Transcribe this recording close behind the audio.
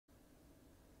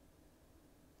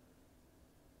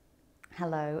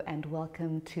Hello and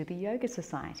welcome to the Yoga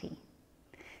Society.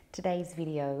 Today's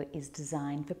video is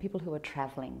designed for people who are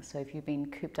traveling. So if you've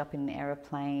been cooped up in an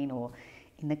aeroplane or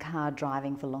in the car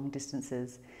driving for long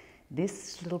distances,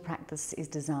 this little practice is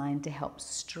designed to help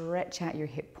stretch out your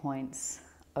hip points,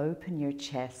 open your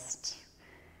chest,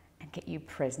 and get you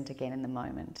present again in the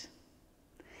moment.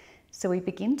 So we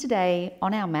begin today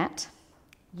on our mat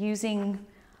using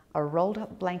a rolled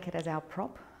up blanket as our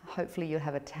prop. Hopefully you'll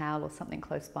have a towel or something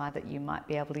close by that you might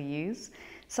be able to use.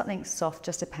 Something soft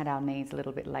just to pad our knees a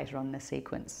little bit later on in the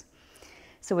sequence.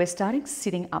 So we're starting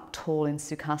sitting up tall in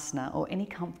Sukhasana, or any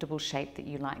comfortable shape that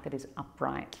you like that is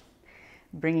upright.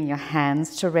 Bringing your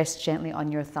hands to rest gently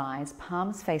on your thighs,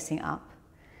 palms facing up.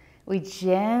 We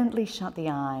gently shut the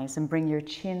eyes and bring your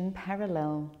chin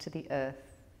parallel to the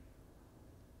earth.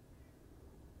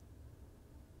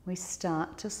 We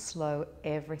start to slow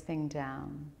everything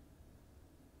down.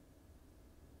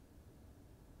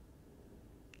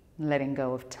 Letting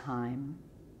go of time.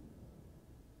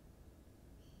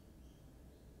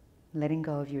 Letting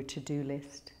go of your to-do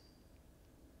list.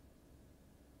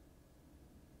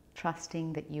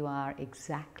 Trusting that you are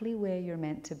exactly where you're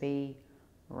meant to be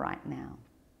right now.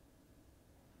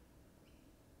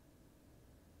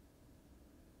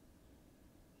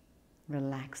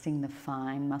 Relaxing the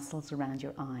fine muscles around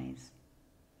your eyes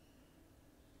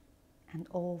and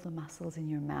all the muscles in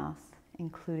your mouth,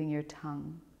 including your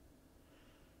tongue.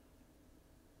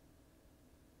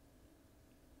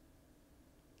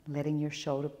 Letting your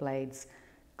shoulder blades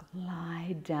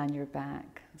glide down your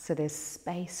back so there's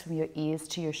space from your ears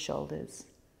to your shoulders.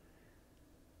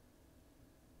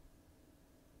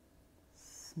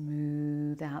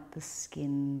 Smooth out the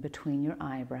skin between your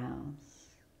eyebrows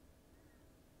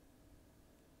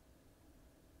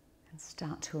and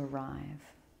start to arrive.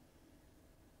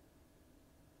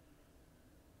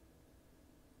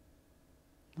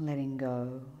 Letting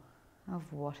go of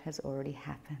what has already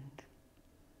happened.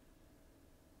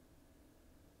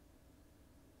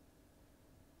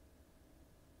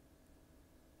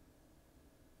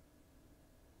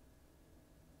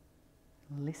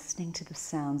 Listening to the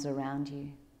sounds around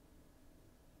you.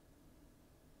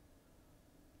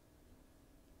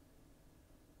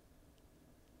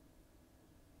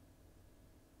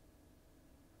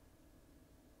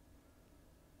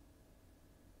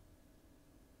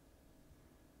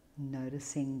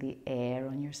 Noticing the air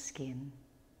on your skin,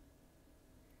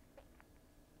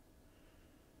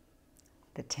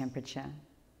 the temperature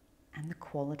and the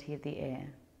quality of the air.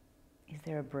 Is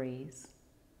there a breeze?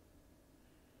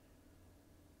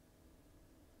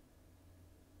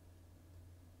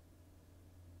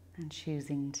 And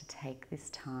choosing to take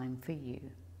this time for you.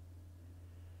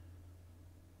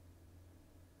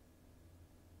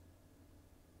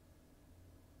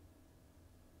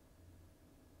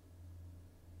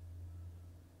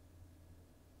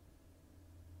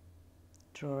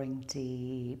 Drawing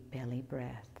deep belly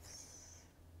breaths.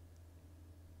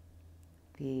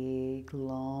 Big,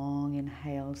 long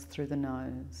inhales through the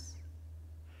nose.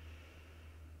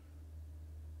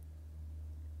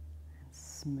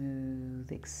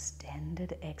 Smooth,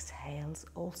 extended exhales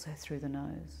also through the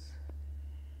nose.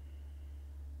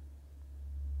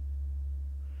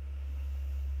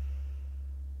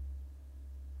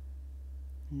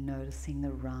 Noticing the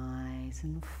rise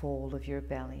and fall of your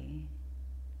belly,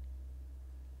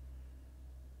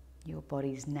 your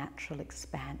body's natural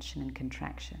expansion and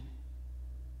contraction.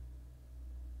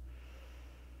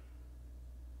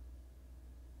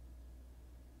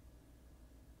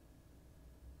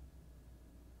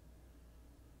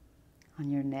 On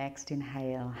your next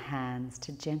inhale, hands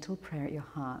to gentle prayer at your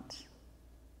heart.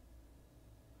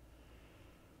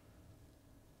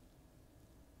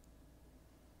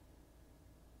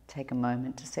 Take a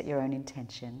moment to set your own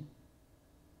intention.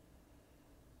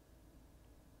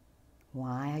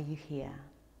 Why are you here?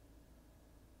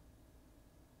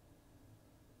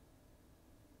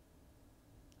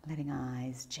 Letting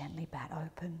eyes gently bat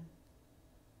open.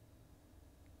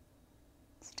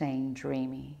 Staying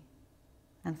dreamy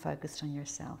and focused on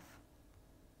yourself.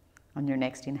 On your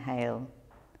next inhale,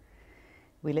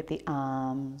 we let the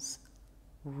arms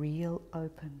reel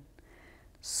open,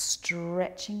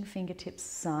 stretching fingertips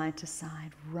side to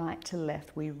side, right to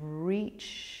left. We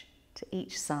reach to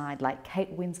each side like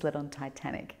Kate Winslet on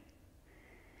Titanic.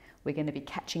 We're going to be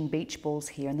catching beach balls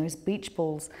here, and those beach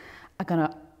balls are going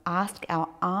to ask our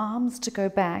arms to go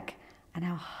back and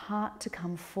our heart to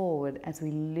come forward as we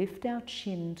lift our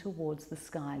chin towards the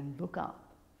sky. Look up.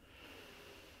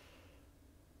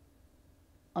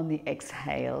 On the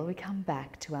exhale, we come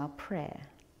back to our prayer.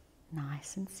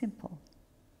 Nice and simple.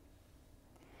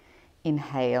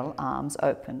 Inhale, arms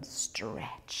open,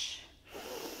 stretch.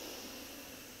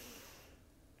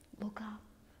 Look up.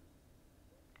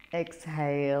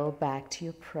 Exhale, back to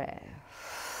your prayer.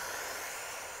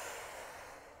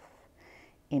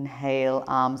 Inhale,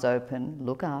 arms open,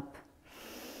 look up.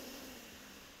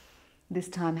 This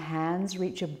time, hands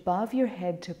reach above your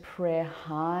head to prayer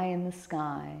high in the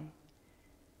sky.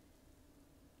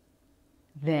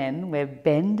 Then we're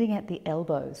bending at the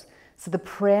elbows. So the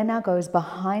prayer now goes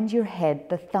behind your head,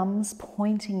 the thumbs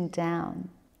pointing down.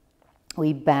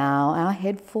 We bow our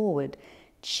head forward,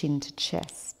 chin to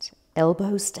chest.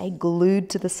 Elbows stay glued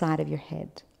to the side of your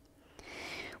head.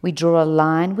 We draw a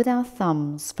line with our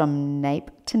thumbs from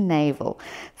nape to navel.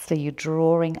 So you're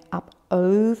drawing up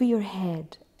over your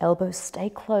head. Elbows stay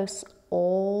close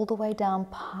all the way down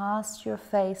past your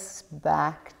face,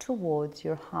 back towards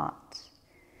your heart.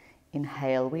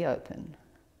 Inhale, we open.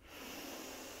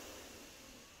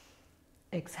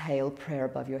 Exhale, prayer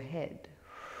above your head.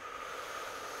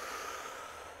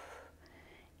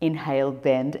 Inhale,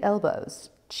 bend elbows,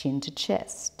 chin to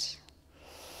chest.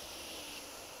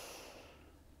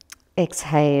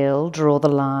 Exhale, draw the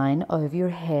line over your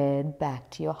head, back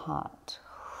to your heart.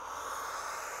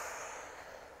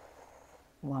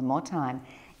 One more time.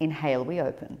 Inhale, we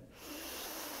open.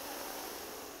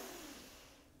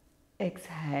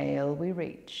 Exhale, we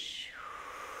reach.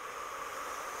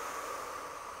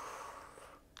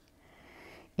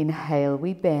 Inhale,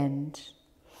 we bend.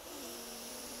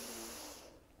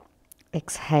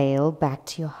 Exhale, back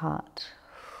to your heart.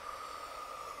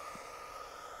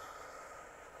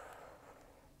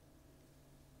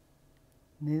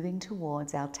 Moving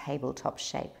towards our tabletop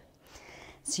shape.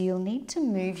 So you'll need to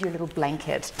move your little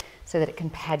blanket so that it can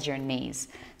pad your knees.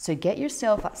 So get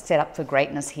yourself set up for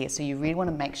greatness here. So you really want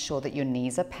to make sure that your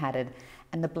knees are padded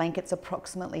and the blanket's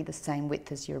approximately the same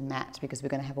width as your mat, because we're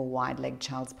going to have a wide leg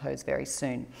child's pose very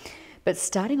soon. But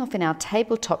starting off in our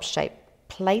tabletop shape,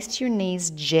 place your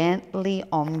knees gently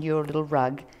on your little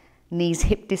rug, knees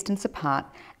hip distance apart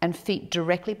and feet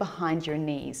directly behind your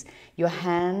knees. Your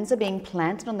hands are being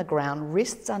planted on the ground,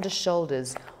 wrists under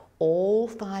shoulders, all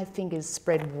 5 fingers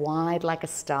spread wide like a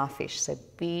starfish, so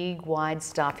big, wide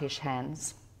starfish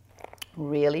hands.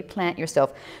 Really plant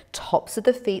yourself. Tops of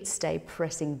the feet stay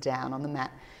pressing down on the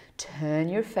mat. Turn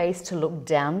your face to look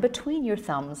down between your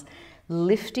thumbs,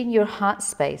 lifting your heart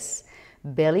space.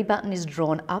 Belly button is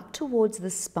drawn up towards the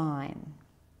spine.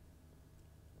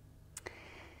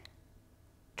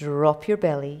 Drop your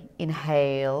belly.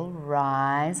 Inhale,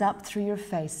 rise up through your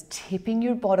face, tipping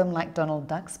your bottom like Donald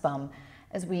Duck's bum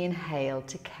as we inhale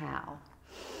to cow.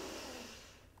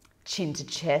 Chin to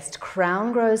chest,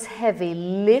 crown grows heavy.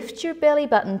 Lift your belly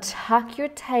button, tuck your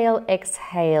tail,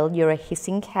 exhale. You're a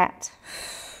hissing cat.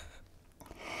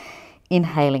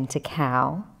 Inhaling to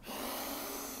cow.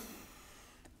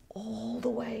 All the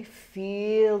way,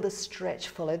 feel the stretch,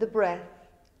 follow the breath,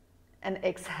 and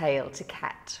exhale to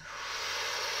cat.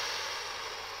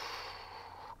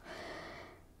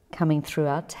 Coming through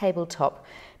our tabletop,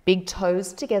 big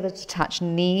toes together to touch,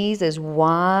 knees as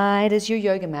wide as your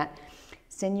yoga mat.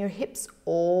 Send your hips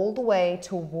all the way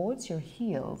towards your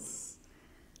heels.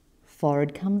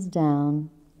 Forehead comes down,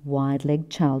 wide leg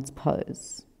child's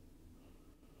pose.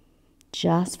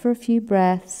 Just for a few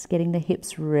breaths, getting the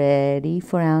hips ready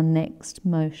for our next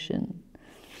motion.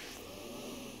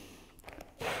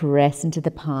 Press into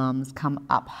the palms, come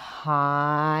up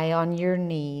high on your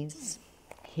knees.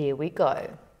 Here we go.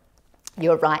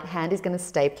 Your right hand is going to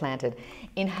stay planted.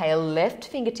 Inhale, left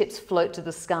fingertips float to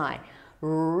the sky.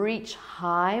 Reach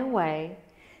high away.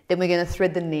 Then we're going to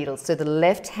thread the needle. So the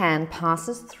left hand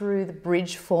passes through the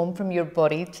bridge formed from your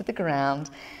body to the ground.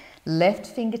 Left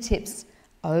fingertips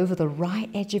over the right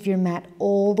edge of your mat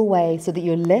all the way so that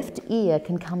your left ear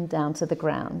can come down to the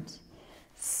ground.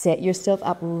 Set yourself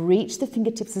up. Reach the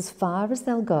fingertips as far as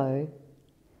they'll go.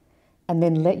 And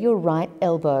then let your right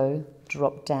elbow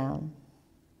drop down.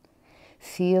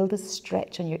 Feel the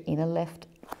stretch on your inner left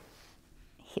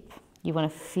hip. You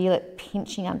want to feel it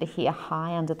pinching under here,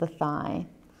 high under the thigh.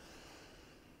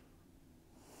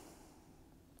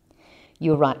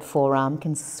 Your right forearm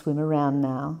can swim around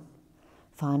now,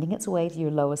 finding its way to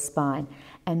your lower spine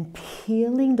and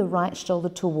peeling the right shoulder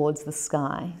towards the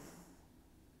sky.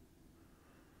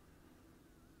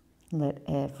 Let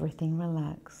everything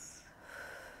relax.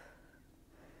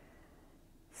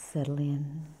 Settle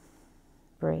in.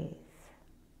 Breathe.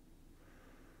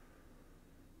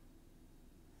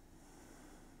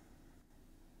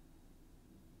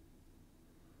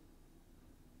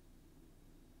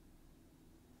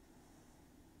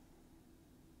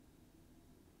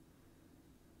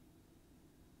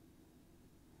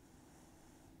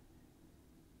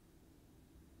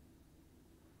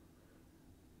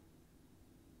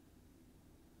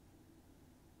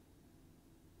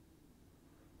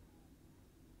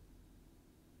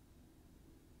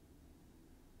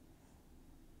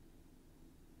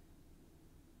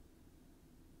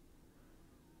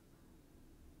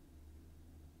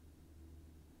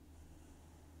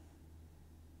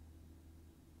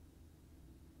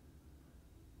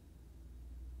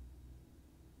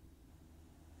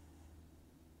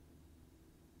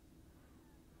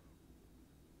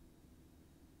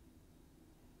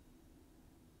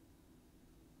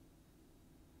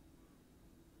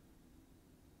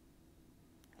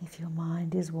 If your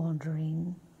mind is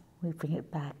wandering, we bring it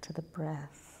back to the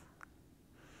breath.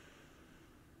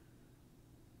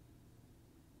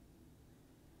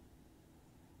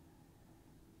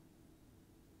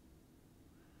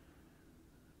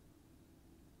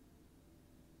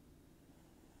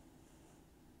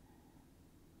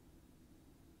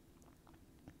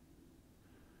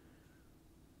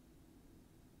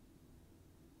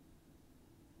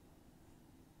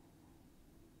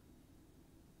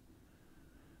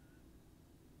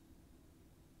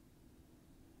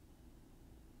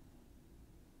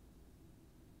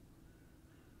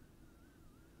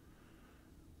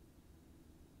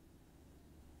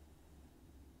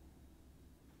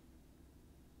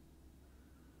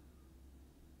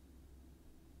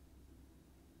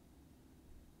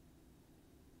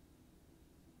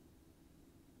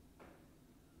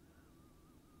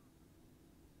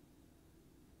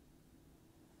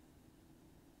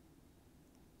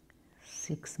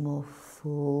 Six more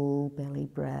full belly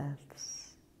breaths.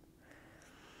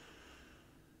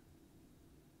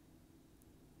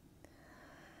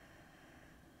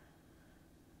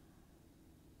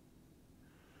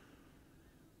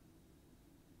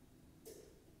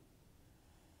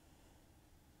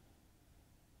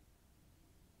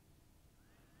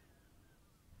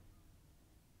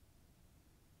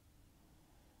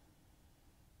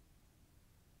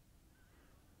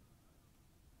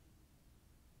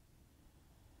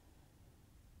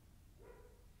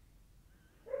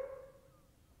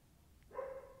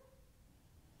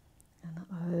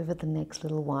 Over the next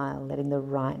little while, letting the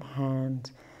right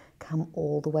hand come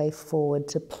all the way forward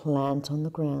to plant on the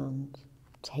ground,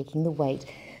 taking the weight.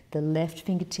 The left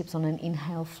fingertips on an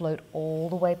inhale float all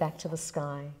the way back to the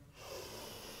sky.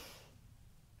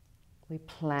 We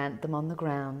plant them on the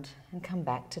ground and come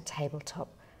back to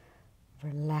tabletop.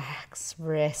 Relax,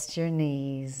 rest your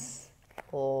knees.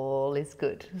 All is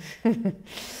good.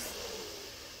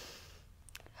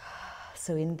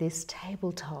 So in this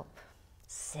tabletop,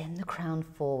 send the crown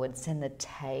forward, send the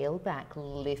tail back,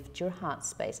 lift your heart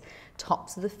space.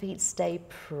 Tops of the feet stay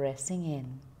pressing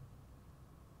in.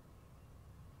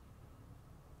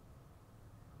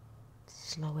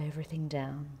 Slow everything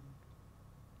down.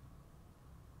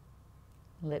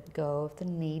 Let go of the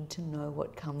need to know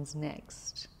what comes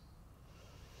next.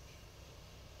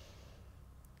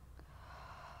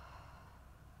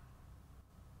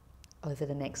 Over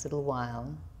the next little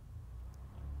while,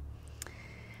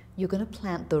 you're going to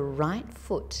plant the right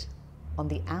foot on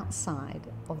the outside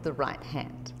of the right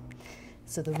hand.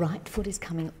 So the right foot is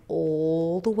coming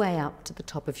all the way up to the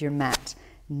top of your mat,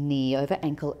 knee over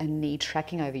ankle and knee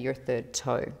tracking over your third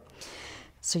toe.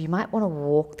 So you might want to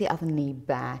walk the other knee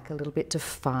back a little bit to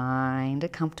find a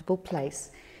comfortable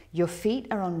place. Your feet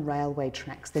are on railway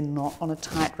tracks, they're not on a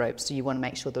tightrope, so you want to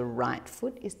make sure the right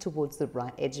foot is towards the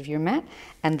right edge of your mat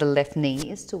and the left knee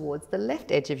is towards the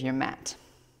left edge of your mat.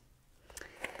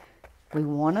 We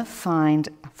want to find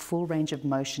a full range of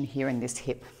motion here in this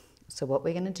hip. So what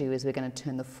we're going to do is we're going to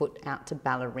turn the foot out to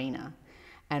ballerina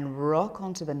and rock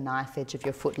onto the knife edge of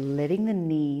your foot, letting the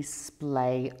knees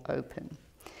splay open.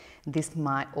 This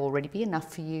might already be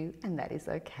enough for you, and that is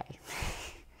okay.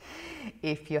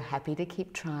 If you're happy to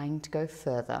keep trying to go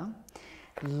further,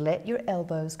 let your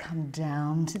elbows come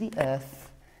down to the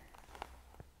earth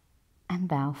and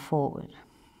bow forward.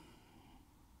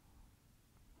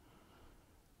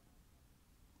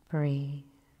 Breathe,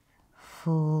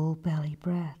 full belly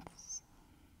breaths.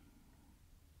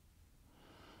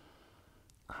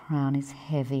 Crown is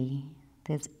heavy,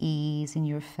 there's ease in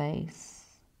your face.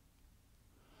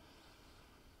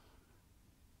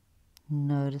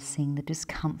 Noticing the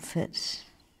discomfort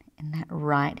in that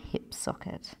right hip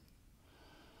socket.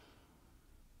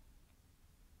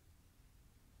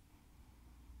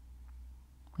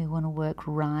 We want to work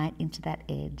right into that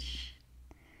edge.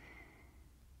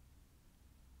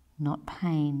 Not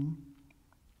pain,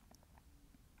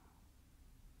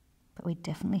 but we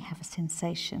definitely have a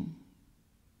sensation.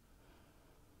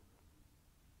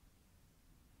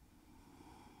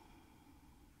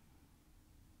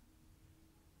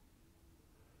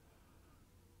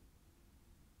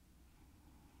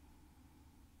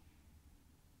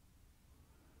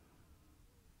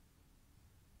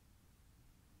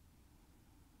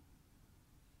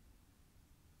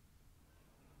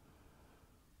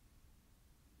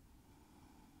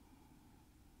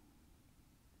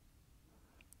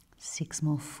 Six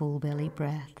more full belly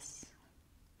breaths.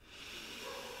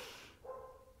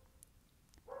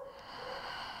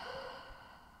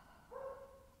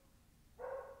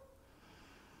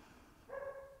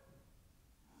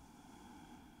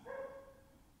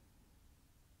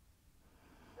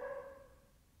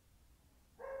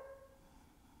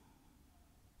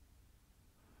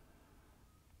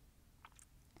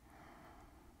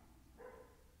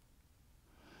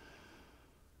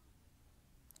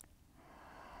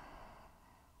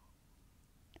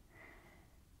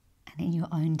 in your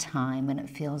own time when it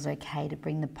feels okay to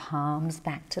bring the palms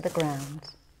back to the ground.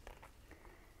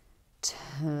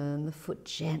 Turn the foot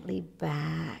gently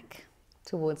back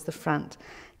towards the front,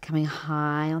 coming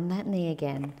high on that knee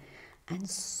again, and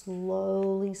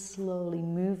slowly, slowly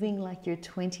moving like you're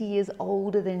 20 years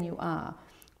older than you are.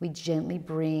 We gently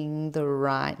bring the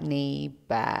right knee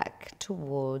back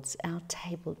towards our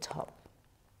tabletop.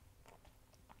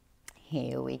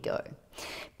 Here we go.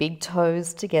 Big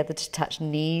toes together to touch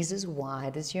knees as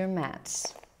wide as your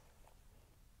mat.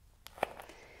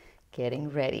 Getting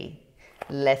ready.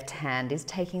 Left hand is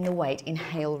taking the weight.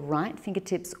 Inhale, right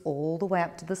fingertips all the way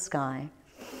up to the sky.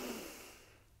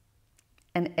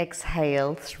 And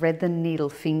exhale, thread the needle.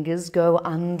 Fingers go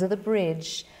under the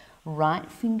bridge.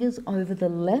 Right fingers over the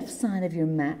left side of your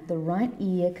mat, the right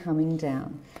ear coming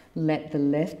down. Let the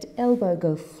left elbow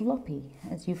go floppy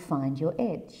as you find your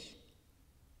edge.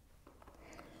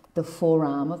 The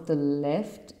forearm of the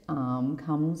left arm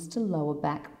comes to lower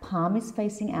back. Palm is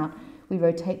facing out. We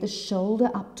rotate the shoulder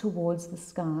up towards the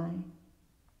sky.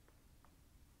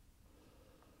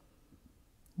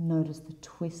 Notice the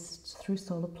twist through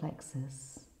solar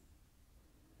plexus.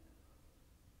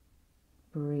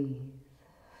 Breathe.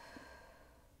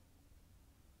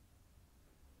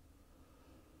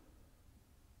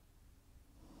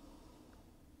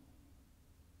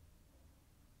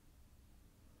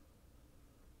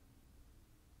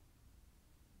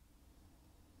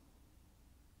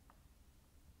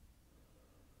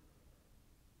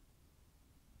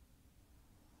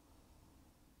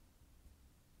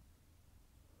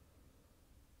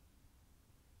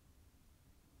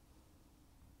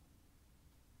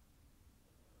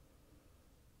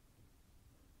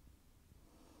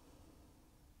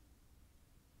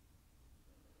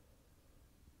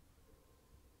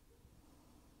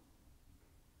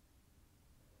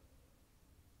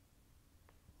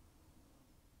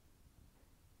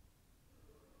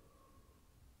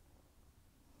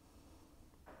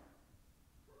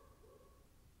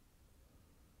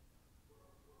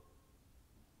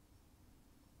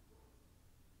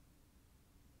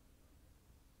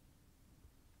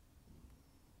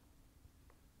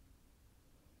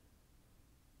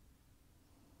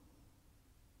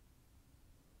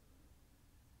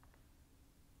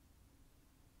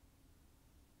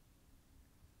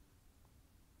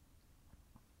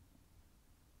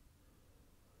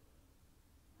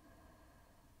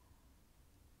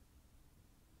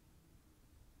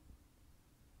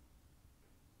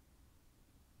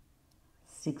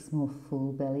 Six more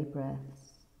full belly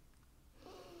breaths.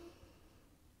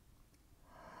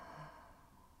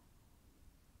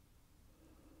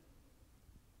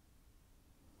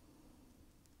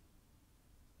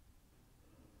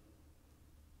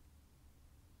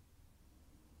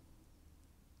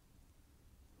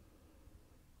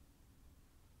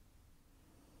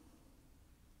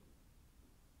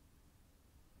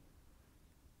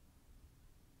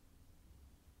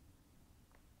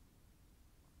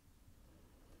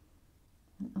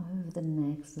 Over the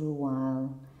next little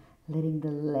while, letting the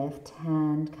left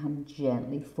hand come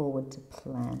gently forward to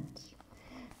plant.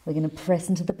 We're going to press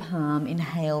into the palm.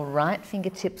 Inhale, right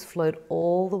fingertips float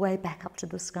all the way back up to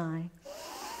the sky.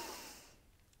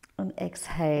 And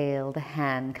exhale, the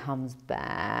hand comes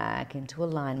back into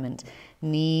alignment.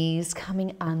 Knees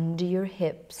coming under your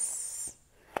hips.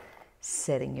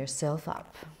 Setting yourself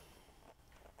up.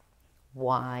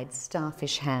 Wide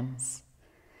starfish hands.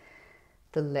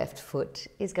 The left foot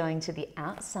is going to the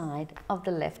outside of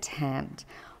the left hand.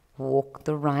 Walk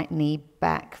the right knee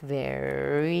back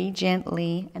very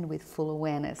gently and with full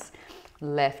awareness.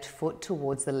 Left foot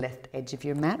towards the left edge of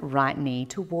your mat. Right knee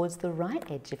towards the right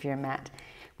edge of your mat.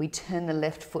 We turn the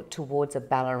left foot towards a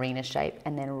ballerina shape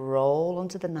and then roll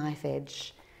onto the knife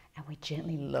edge. And we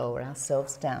gently lower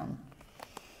ourselves down.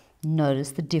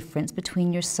 Notice the difference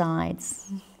between your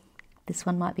sides. This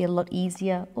one might be a lot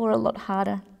easier or a lot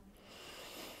harder.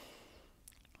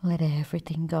 Let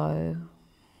everything go.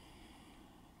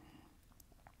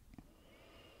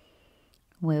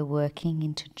 We're working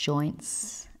into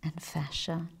joints and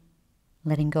fascia,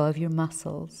 letting go of your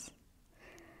muscles,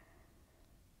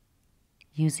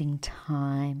 using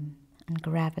time and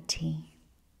gravity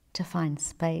to find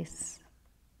space.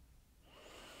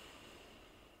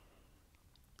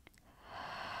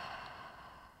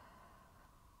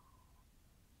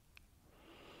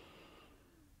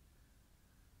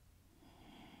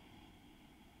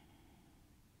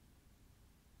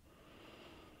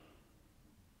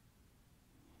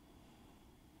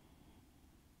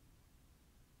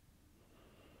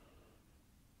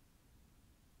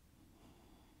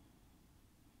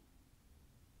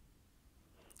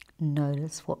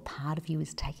 Notice what part of you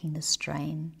is taking the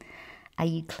strain Are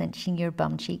you clenching your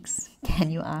bum cheeks? Can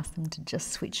you ask them to just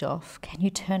switch off? Can you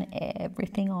turn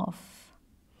everything off?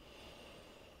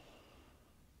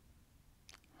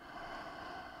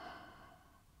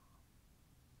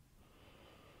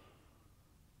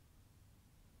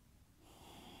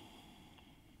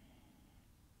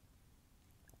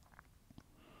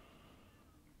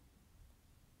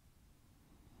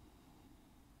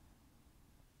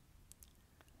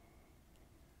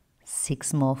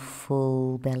 Six more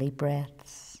full belly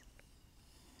breaths.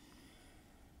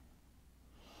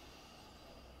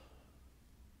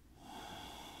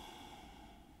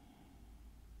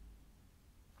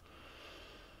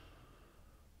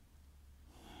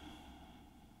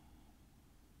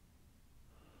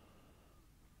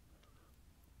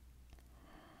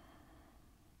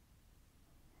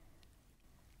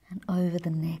 And over the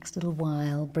next little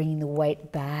while, bringing the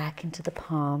weight back into the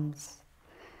palms,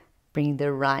 bringing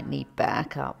the right knee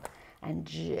back up, and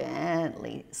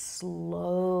gently,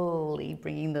 slowly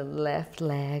bringing the left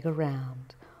leg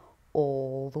around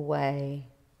all the way.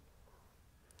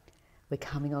 We're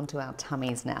coming onto our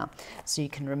tummies now, so you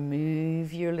can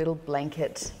remove your little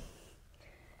blanket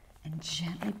and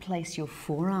gently place your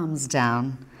forearms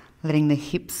down, letting the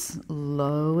hips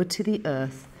lower to the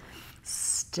earth,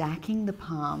 stacking the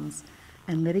palms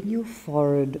and letting your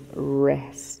forehead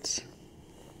rest.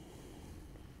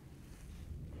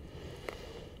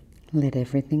 Let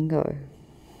everything go.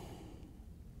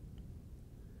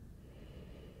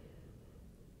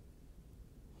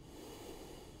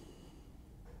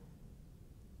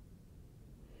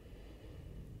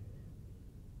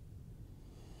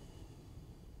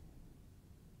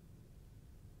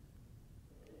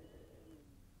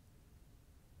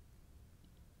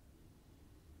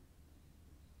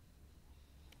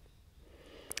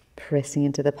 Pressing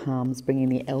into the palms, bringing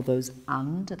the elbows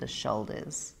under the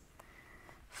shoulders,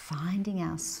 finding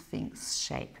our Sphinx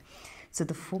shape. So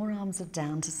the forearms are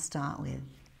down to start with.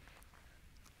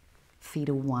 Feet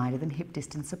are wider than hip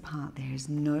distance apart. There is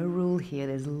no rule here.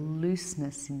 There's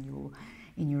looseness in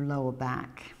your lower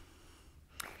back.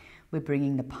 We're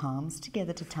bringing the palms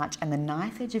together to touch and the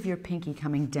knife edge of your pinky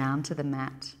coming down to the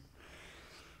mat.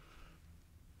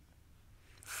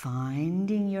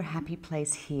 Finding your happy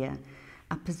place here,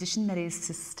 a position that is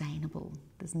sustainable.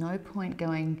 There's no point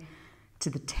going to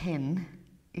the 10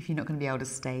 if you're not going to be able to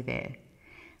stay there.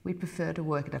 We'd prefer to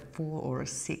work at a 4 or a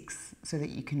 6 so that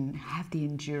you can have the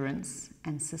endurance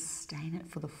and sustain it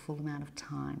for the full amount of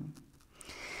time.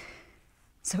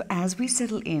 So as we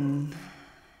settle in,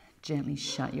 gently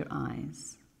shut your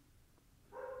eyes.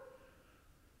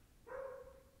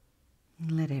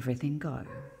 Let everything go.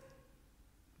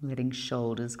 Letting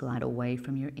shoulders glide away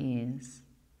from your ears.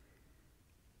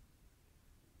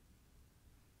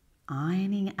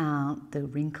 Ironing out the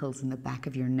wrinkles in the back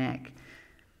of your neck.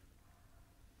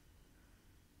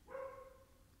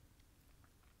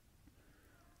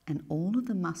 And all of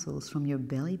the muscles from your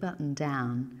belly button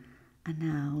down are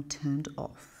now turned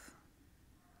off.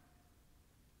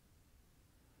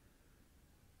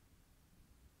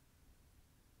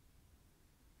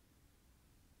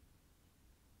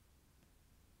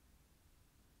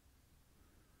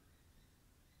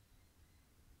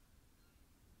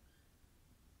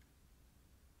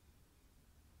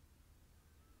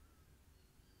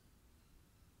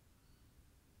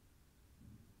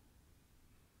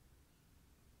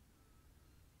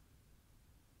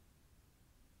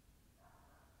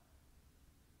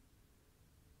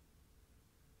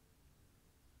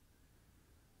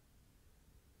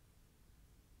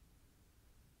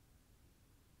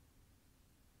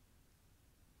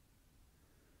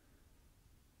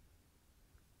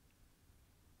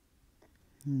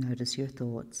 Notice your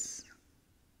thoughts,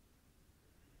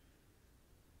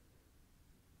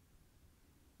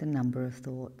 the number of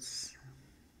thoughts,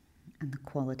 and the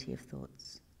quality of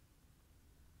thoughts.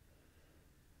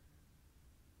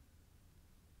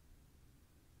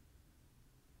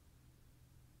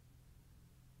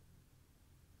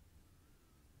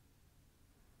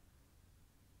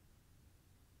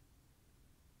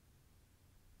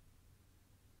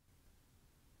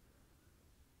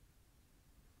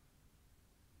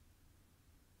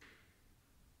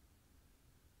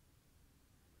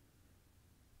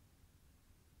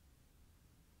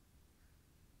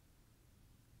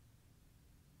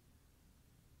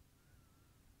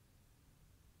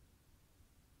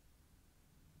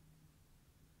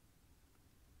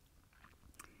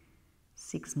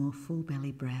 Six more full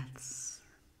belly breaths.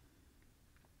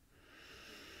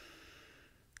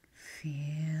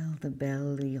 Feel the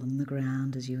belly on the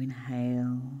ground as you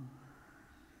inhale.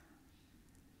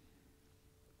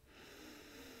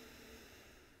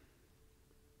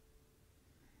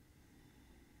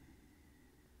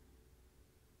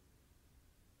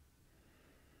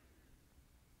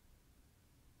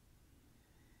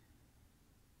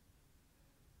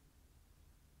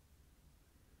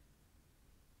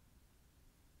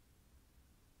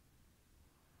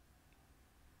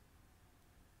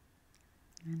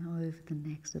 for the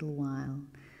next little while.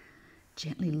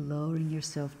 Gently lowering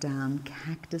yourself down,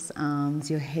 cactus arms,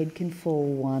 your head can fall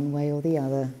one way or the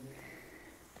other,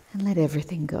 and let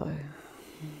everything go.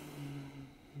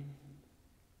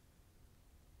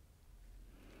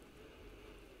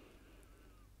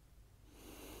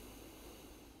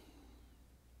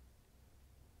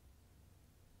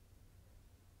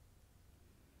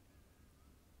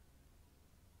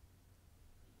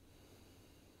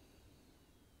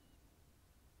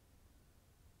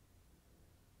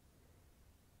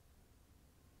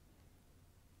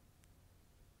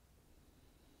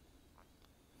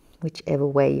 Whichever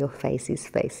way your face is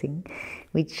facing,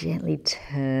 we gently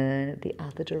turn the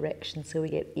other direction so we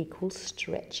get equal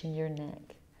stretch in your neck.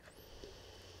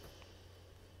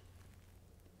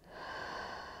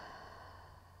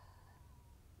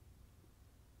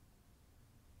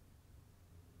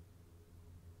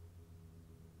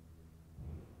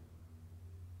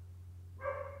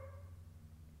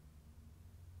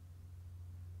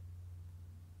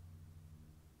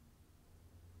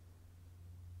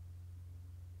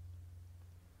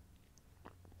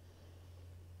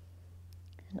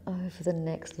 And over the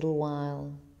next little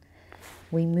while,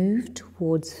 we move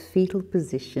towards fetal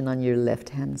position on your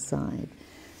left-hand side.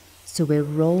 So we're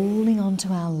rolling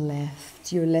onto our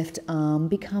left. Your left arm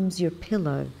becomes your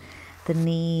pillow. The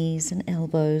knees and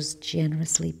elbows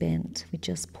generously bent. We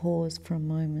just pause for a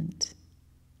moment.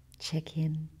 Check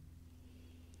in.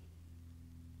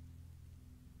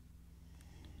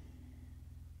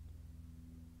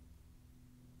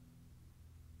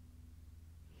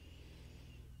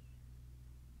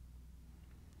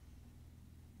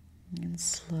 And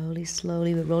slowly,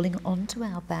 slowly, we're rolling onto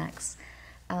our backs,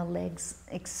 our legs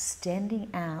extending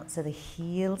out so the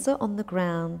heels are on the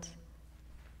ground.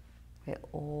 We're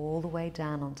all the way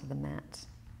down onto the mat.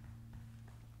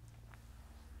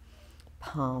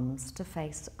 Palms to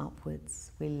face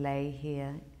upwards. We lay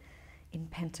here in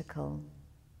pentacle,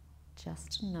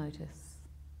 just to notice.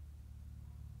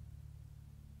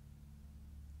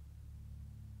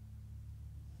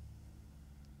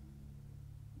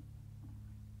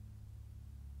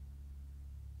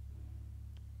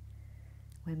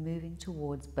 We're moving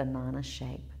towards banana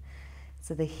shape.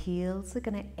 So the heels are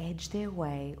going to edge their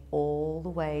way all the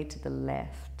way to the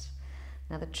left.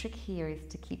 Now the trick here is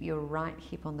to keep your right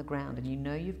hip on the ground, and you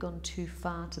know you've gone too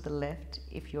far to the left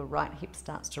if your right hip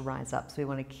starts to rise up. So we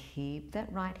want to keep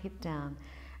that right hip down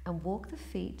and walk the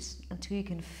feet until you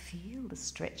can feel the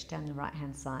stretch down the right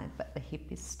hand side, but the hip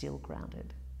is still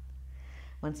grounded.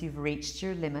 Once you've reached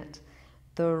your limit,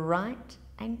 the right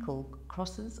ankle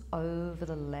crosses over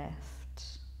the left.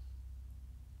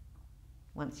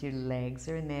 Once your legs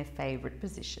are in their favorite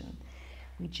position,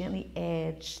 we gently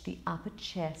edge the upper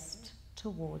chest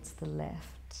towards the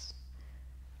left,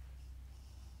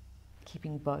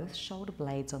 keeping both shoulder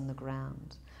blades on the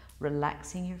ground,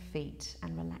 relaxing your feet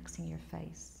and relaxing your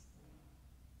face.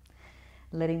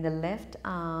 Letting the left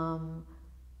arm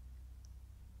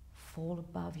fall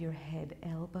above your head,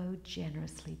 elbow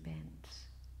generously bent.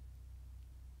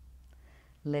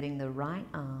 Letting the right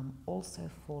arm also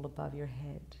fall above your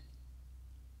head.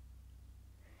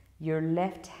 Your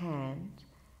left hand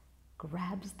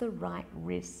grabs the right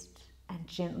wrist and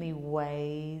gently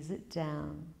weighs it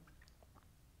down,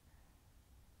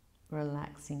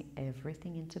 relaxing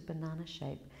everything into banana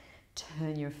shape.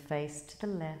 Turn your face to the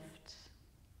left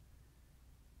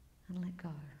and let go.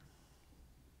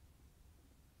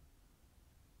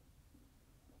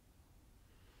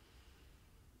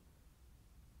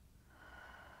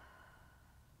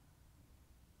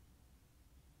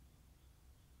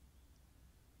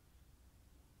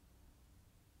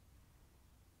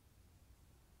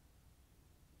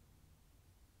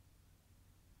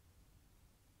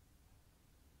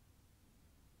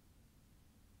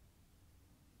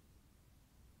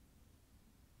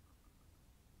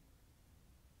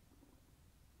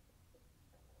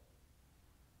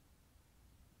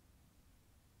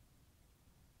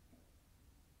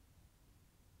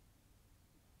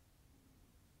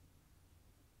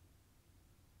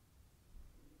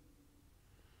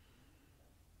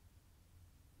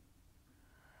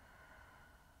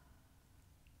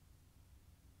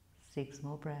 Six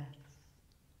more breaths.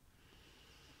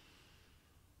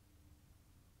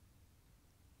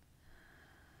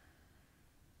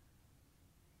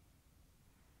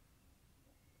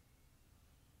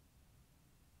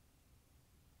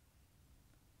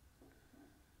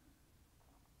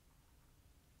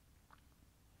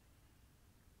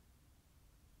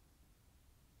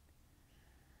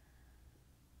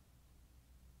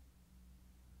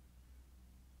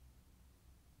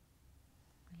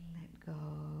 Let go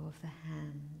of the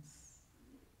hands.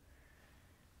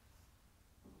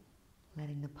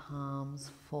 letting the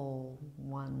palms fall,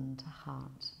 one to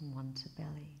heart and one to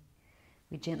belly.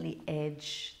 We gently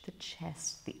edge the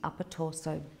chest, the upper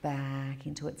torso back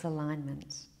into its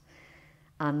alignment.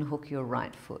 Unhook your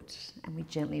right foot and we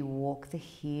gently walk the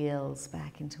heels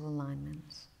back into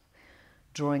alignment.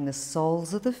 Drawing the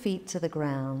soles of the feet to the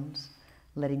ground,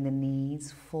 letting the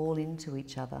knees fall into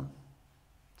each other,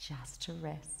 just to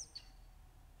rest.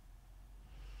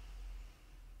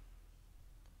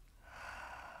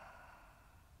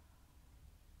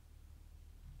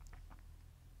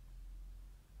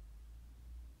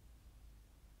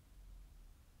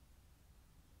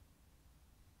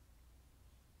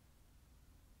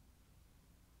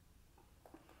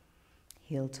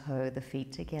 Heel toe the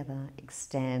feet together,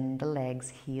 extend the legs,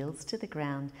 heels to the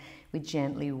ground. We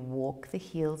gently walk the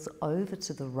heels over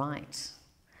to the right,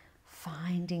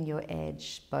 finding your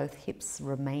edge, both hips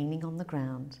remaining on the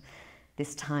ground.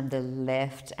 This time the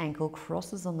left ankle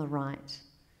crosses on the right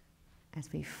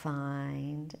as we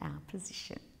find our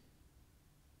position.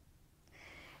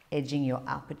 Edging your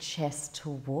upper chest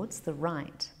towards the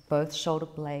right, both shoulder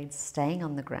blades staying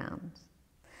on the ground.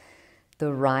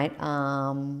 The right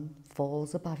arm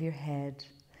falls above your head.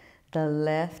 The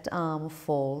left arm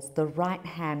falls. The right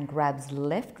hand grabs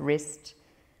left wrist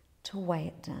to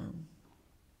weigh it down.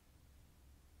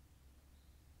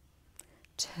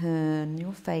 Turn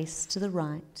your face to the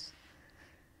right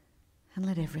and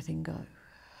let everything go.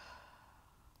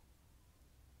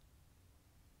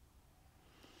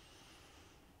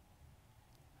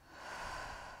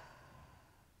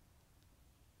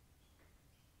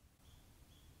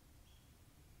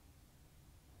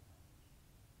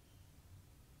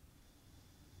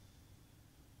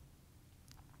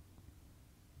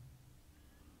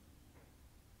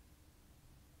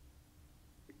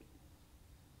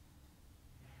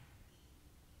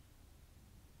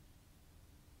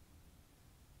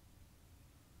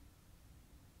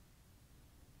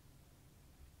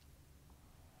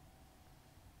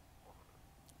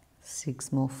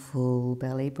 Six more full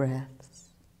belly breaths.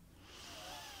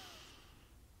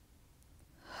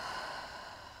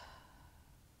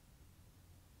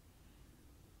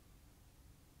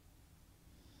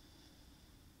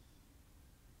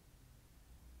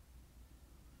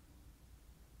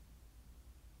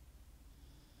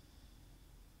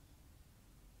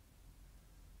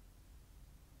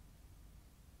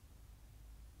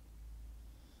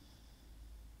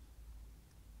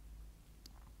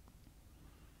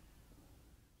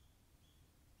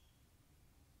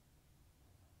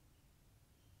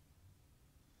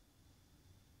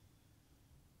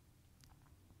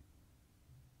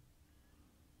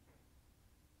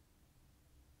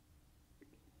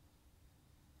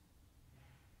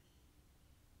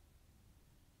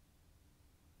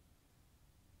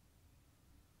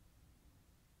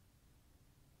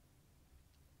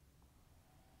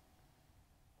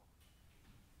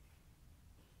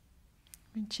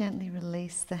 And gently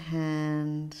release the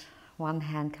hand, one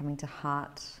hand coming to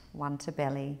heart, one to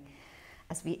belly,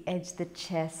 as we edge the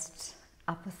chest,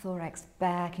 upper thorax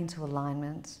back into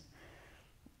alignment.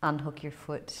 Unhook your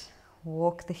foot,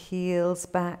 walk the heels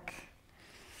back.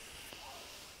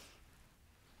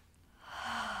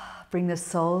 Bring the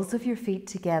soles of your feet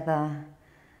together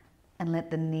and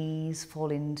let the knees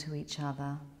fall into each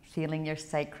other, feeling your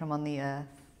sacrum on the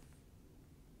earth.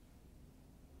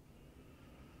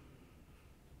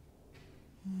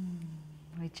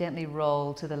 We gently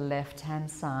roll to the left-hand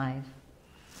side.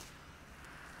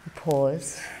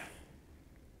 Pause.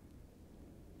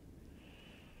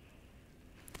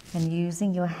 And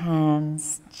using your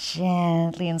hands,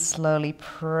 gently and slowly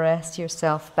press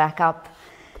yourself back up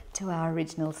to our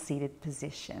original seated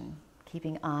position,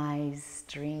 keeping eyes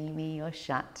dreamy or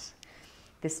shut.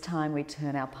 This time we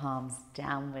turn our palms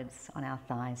downwards on our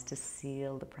thighs to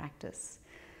seal the practice.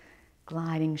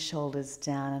 Gliding shoulders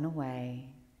down and away,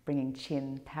 bringing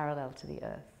chin parallel to the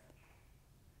earth.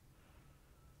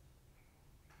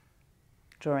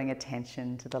 Drawing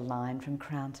attention to the line from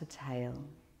crown to tail.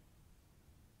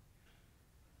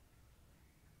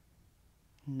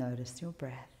 Notice your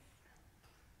breath.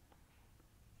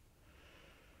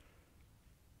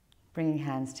 Bringing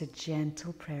hands to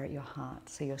gentle prayer at your heart,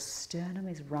 so your sternum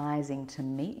is rising to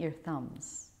meet your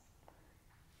thumbs.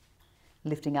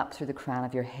 Lifting up through the crown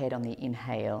of your head on the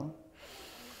inhale.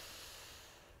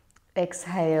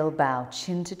 Exhale, bow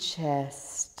chin to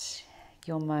chest.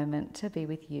 Your moment to be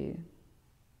with you.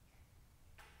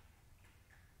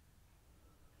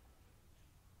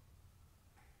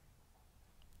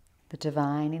 The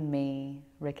divine in me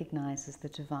recognizes the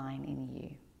divine in you.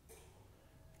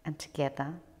 And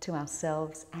together, to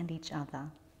ourselves and each other,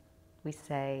 we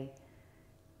say,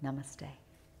 Namaste.